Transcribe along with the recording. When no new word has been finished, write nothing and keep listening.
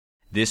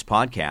This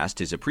podcast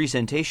is a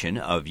presentation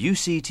of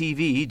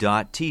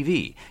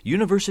UCTV.tv,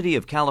 University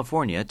of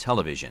California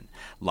Television.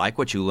 Like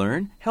what you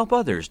learn? Help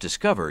others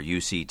discover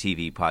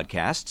UCTV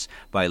podcasts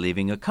by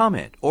leaving a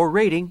comment or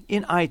rating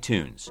in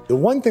iTunes. The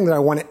one thing that I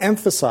want to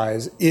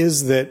emphasize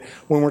is that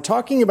when we're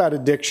talking about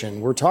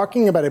addiction, we're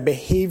talking about a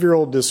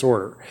behavioral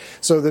disorder.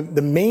 So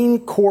the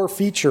main core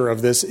feature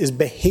of this is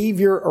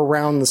behavior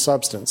around the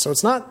substance. So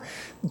it's not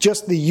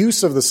just the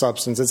use of the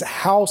substance, it's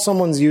how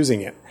someone's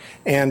using it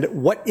and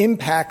what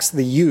impacts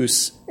the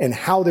use and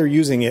how they're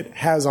using it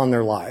has on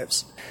their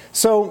lives.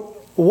 So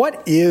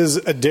what is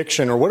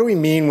addiction, or what do we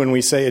mean when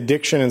we say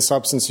addiction and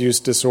substance use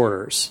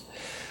disorders?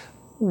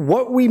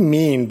 What we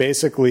mean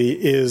basically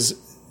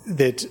is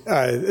that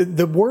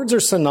the words are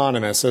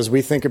synonymous as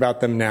we think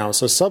about them now.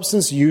 So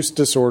substance use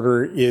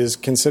disorder is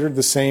considered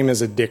the same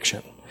as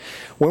addiction.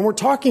 When we're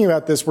talking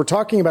about this, we're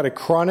talking about a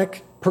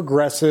chronic,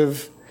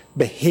 progressive,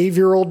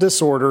 behavioral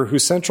disorder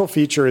whose central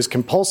feature is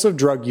compulsive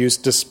drug use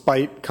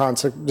despite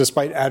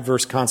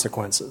adverse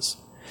consequences.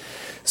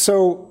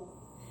 So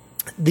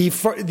the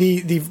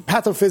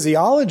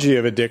pathophysiology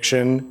of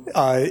addiction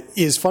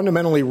is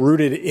fundamentally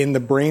rooted in the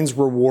brain's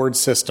reward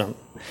system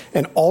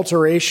and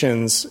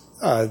alterations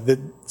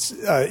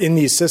in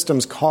these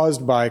systems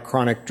caused by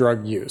chronic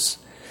drug use.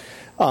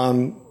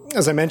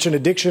 As I mentioned,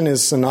 addiction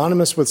is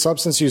synonymous with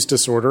substance use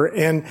disorder,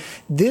 and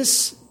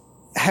this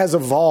has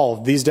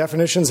evolved. These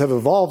definitions have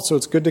evolved, so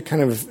it's good to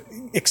kind of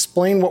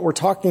explain what we're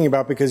talking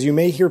about, because you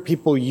may hear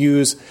people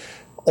use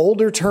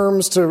older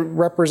terms to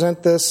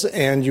represent this,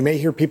 and you may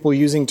hear people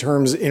using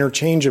terms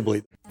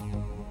interchangeably.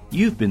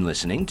 You've been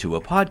listening to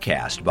a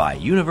podcast by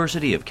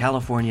University of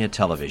California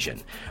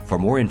Television. For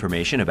more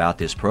information about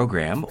this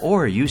program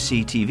or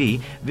UCTV,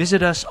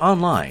 visit us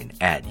online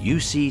at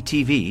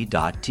uctv.tv.